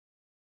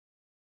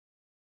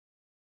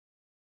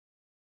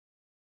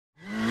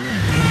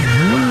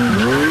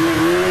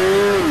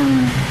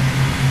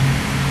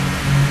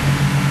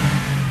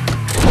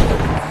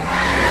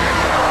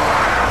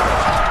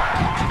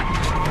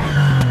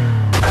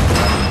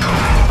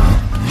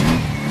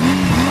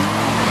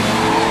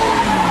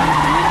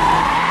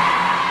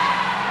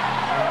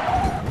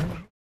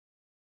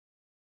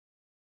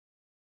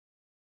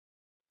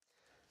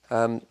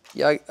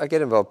Yeah, I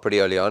get involved pretty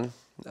early on.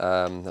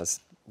 That's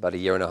about a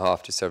year and a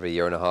half, just over a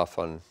year and a half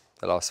on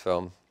the last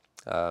film.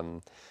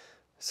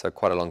 So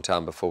quite a long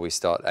time before we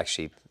start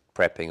actually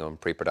prepping on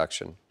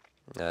pre-production.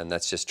 And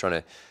that's just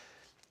trying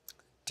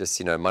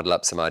to muddle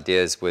up some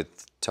ideas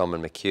with Tom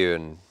and McHugh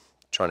and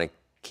trying to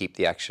keep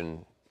the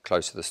action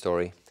close to the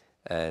story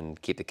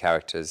and keep the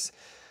characters'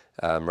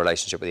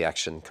 relationship with the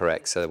action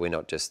correct, so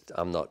that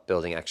I'm not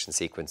building action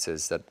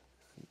sequences that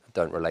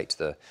don't relate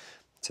to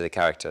the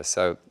character.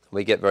 So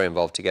we get very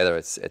involved together.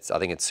 I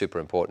think it's super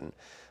important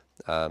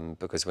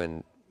because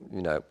when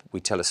we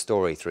tell a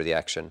story through the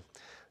action,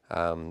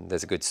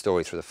 there's a good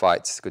story through the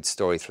fights, a good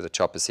story through the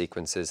chopper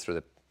sequences,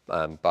 through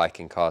the bike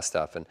and car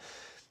stuff. And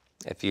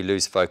if you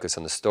lose focus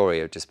on the story,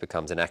 it just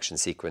becomes an action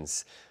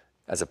sequence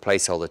as a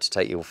placeholder to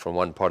take you from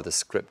one part of the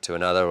script to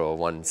another or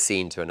one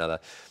scene to another.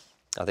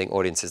 I think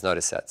audiences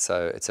notice that.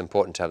 So it's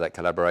important to have that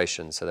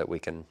collaboration so that we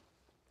can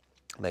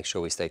make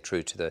sure we stay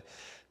true to the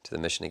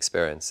mission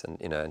experience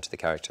and and to the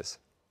characters.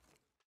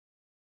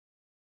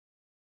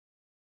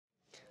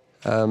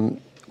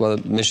 Well,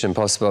 Mission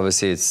Impossible,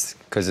 obviously, it's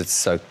because it's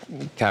so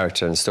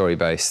character and story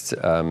based.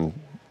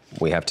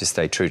 We have to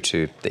stay true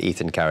to the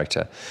Ethan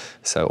character.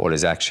 So all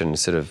his action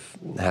sort of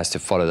has to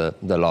follow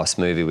the last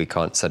movie. We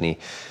can't suddenly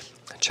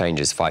change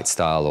his fight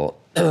style or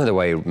the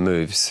way he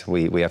moves.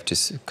 We have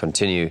to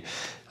continue.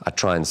 I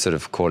try and sort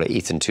of call it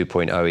Ethan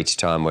 2.0 each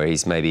time, where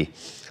he's maybe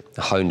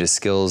honed his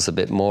skills a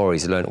bit more,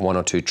 he's learned one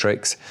or two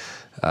tricks,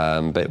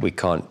 but we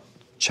can't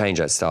change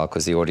that style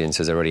because the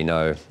audiences already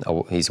know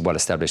he's a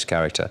well-established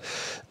character.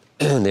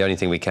 The only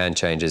thing we can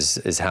change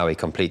is how he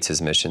completes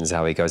his missions,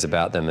 how he goes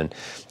about them, and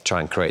try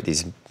and create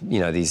these,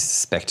 these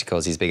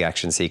spectacles, these big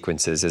action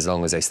sequences, as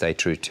long as they stay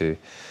true to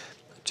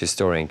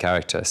story and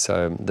character.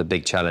 So the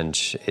big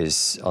challenge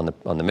is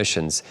on the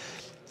missions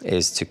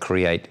is to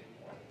create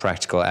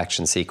practical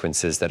action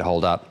sequences that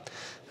hold up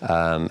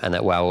and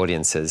that wow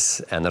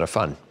audiences and that are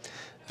fun.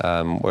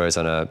 Whereas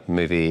on a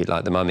movie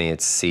like The Mummy,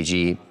 it's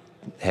CG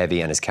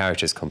heavy and his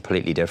character is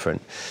completely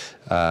different.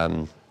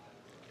 Tom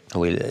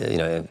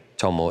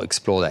will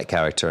explore that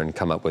character and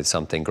come up with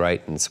something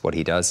great, and it's what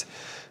he does.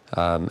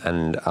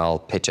 And I'll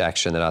pitch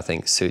action that I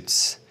think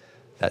suits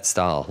that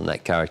style and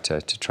that character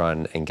to try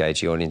and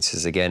engage the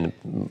audiences. Again,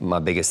 my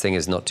biggest thing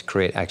is not to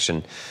create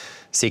action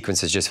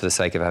sequences just for the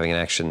sake of having an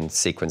action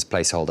sequence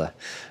placeholder.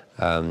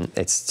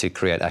 It's to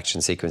create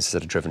action sequences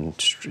that are driven,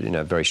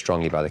 very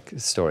strongly by the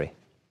story.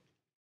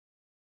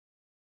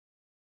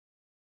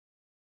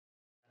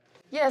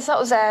 Yes, that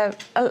was a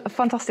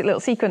fantastic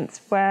little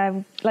sequence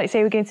where, like you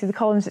say, we're going through the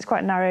columns. It's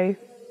quite narrow.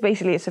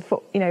 Basically, it's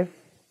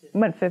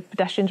meant for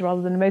pedestrians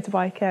rather than a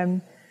motorbike.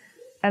 And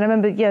I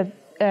remember,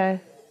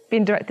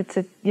 being directed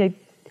to,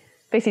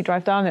 basically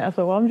drive down it. I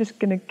thought, well, I'm just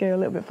going to go a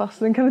little bit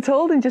faster than kind of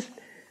told, and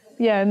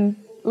and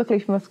luckily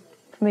for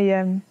me,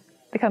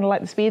 they kind of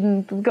liked the speed,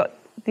 and we got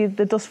the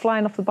dust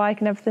flying off the bike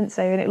and everything.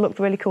 So, and it looked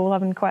really cool,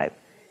 having quite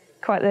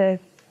the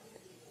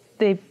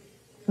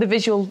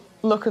visual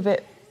look of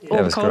it.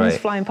 All the columns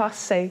flying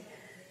past, so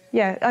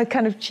yeah, I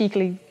kind of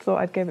cheekily thought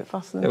I'd go a bit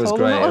faster than told. It was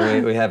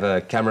great. We have a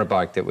camera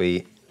bike that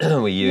we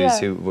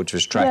use, which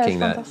was tracking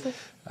that,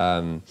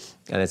 and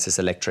it's this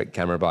electric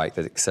camera bike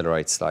that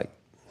accelerates like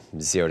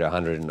 0 to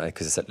 100,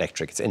 because it's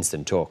electric, it's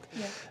instant torque,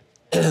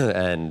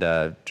 and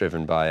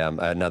driven by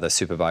another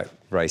superbike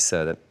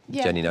racer that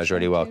Jenny knows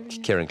really well,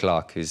 Kieran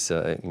Clark, who's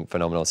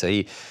phenomenal. So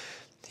he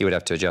would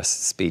have to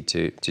adjust speed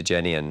to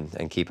Jenny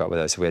and keep up with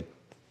her. So we had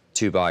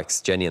two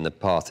bikes, Jenny in the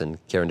path and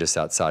Kieran just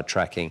outside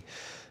tracking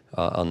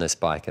on this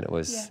bike, and it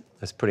was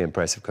pretty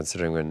impressive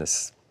considering we're in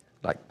this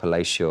like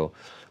palatial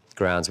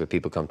grounds where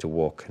people come to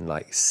walk and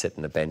like sit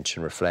on a bench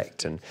and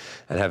reflect and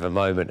have a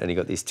moment, and you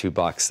got these two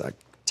bikes like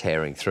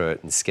tearing through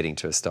it and skidding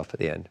to a stop at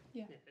the end.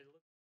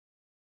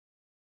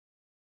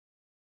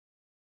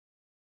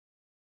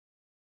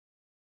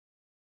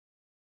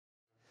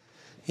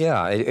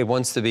 Yeah, it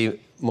wants to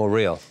be more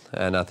real,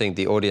 and I think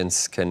the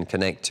audience can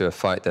connect to a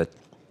fight that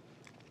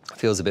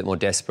feels a bit more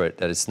desperate,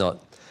 that it's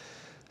not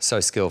so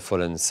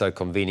skillful and so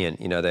convenient.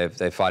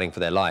 They're fighting for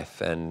their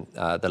life, and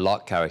the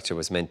Locke character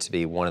was meant to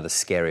be one of the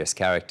scariest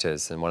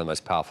characters and one of the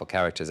most powerful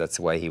characters. That's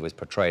the way he was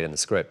portrayed in the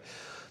script.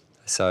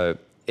 So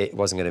it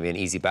wasn't going to be an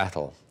easy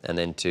battle, and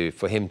then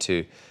for him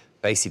to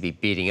basically be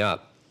beating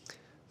up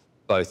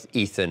both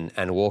Ethan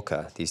and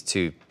Walker, these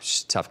two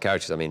tough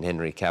characters. I mean,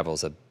 Henry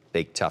Cavill's a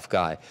big, tough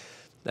guy,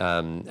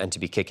 and to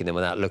be kicking them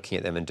without looking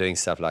at them and doing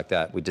stuff like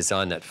that. We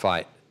designed that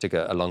fight. Took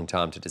a long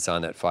time to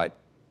design that fight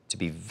to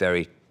be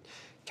very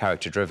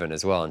character-driven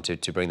as well, and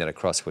to bring that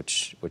across,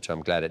 which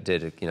I'm glad it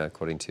did,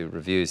 according to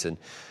reviews. And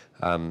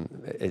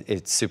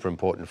it's super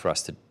important for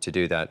us to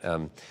do that.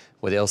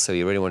 With Ilsa,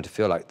 you really want to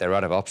feel like they're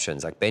out of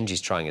options. Like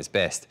Benji's trying his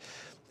best.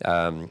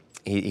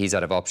 He's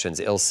out of options.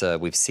 Ilsa,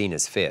 we've seen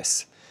as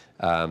fierce,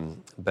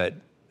 but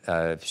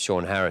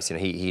Sean Harris,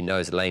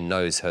 Lane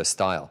knows her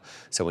style.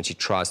 So when she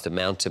tries to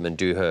mount him and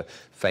do her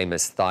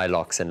famous thigh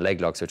locks and leg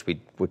locks,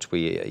 which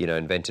we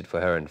invented for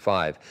her in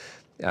 5,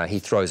 he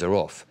throws her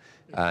off.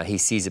 He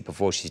sees it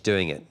before she's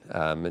doing it.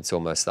 It's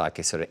almost like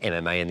a sort of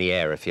MMA in the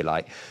air, if you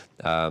like,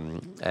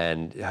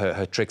 and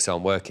her tricks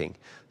aren't working.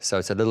 So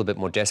it's a little bit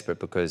more desperate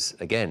because,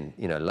 again,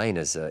 you know, Lane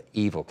is an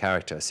evil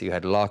character. So you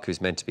had Lark,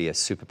 who's meant to be a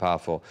super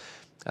powerful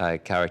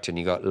character, and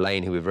you got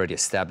Lane, who we've already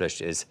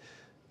established is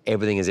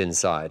everything is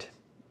inside.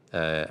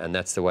 And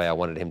that's the way I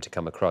wanted him to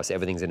come across.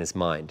 Everything's in his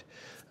mind.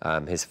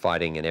 His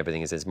fighting and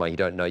everything is in his mind. You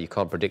don't know, you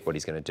can't predict what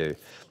he's going to do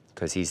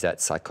because he's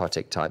that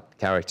psychotic type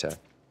character.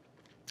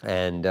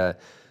 And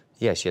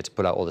yeah, she had to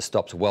put out all the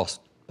stops whilst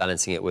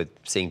balancing it with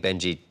seeing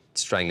Benji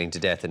strangling to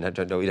death, and I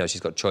don't know, you know,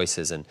 she's got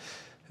choices. And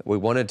I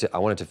wanted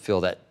to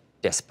feel that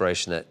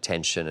desperation, that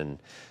tension,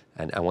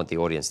 and I want the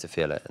audience to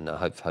feel it, and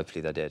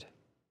hopefully they did.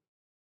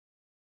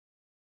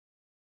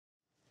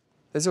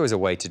 There's always a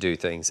way to do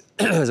things.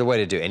 There's a way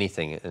to do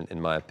anything, in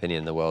my opinion,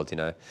 in the world. You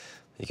know,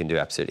 you can do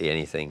absolutely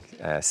anything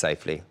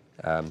safely.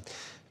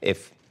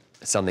 If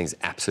something's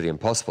absolutely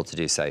impossible to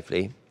do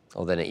safely,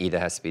 well, then it either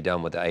has to be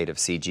done with the aid of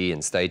CG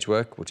and stage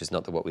work, which is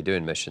not what we do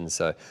in missions,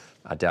 so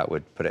I doubt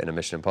we'd put it in a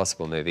Mission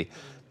Impossible movie.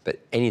 But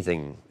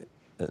anything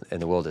in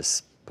the world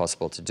is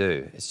possible to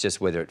do. It's just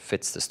whether it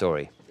fits the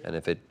story. And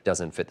if it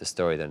doesn't fit the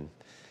story, then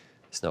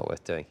it's not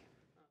worth doing.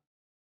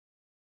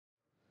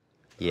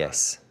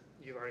 Yes.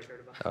 You've already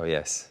heard about it? Oh,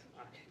 yes.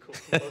 Okay,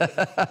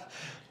 cool.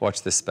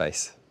 Watch this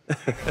space.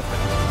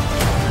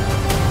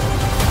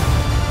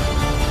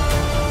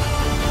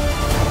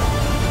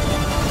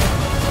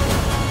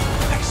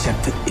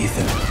 Accept it,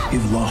 Ethan.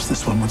 You've lost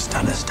this one. What's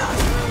done is done.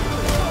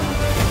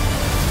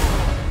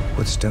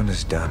 What's done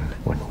is done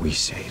when we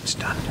say it's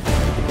done.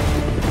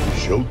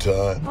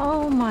 Showtime.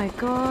 Oh my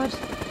God.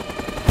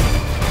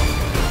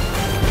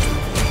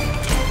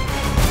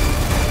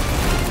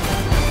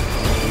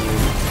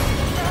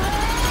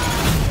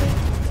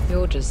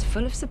 You're just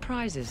full of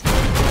surprises.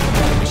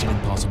 Mission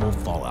Impossible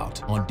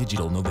Fallout on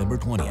digital November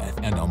 20th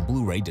and on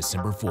Blu-ray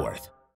December 4th.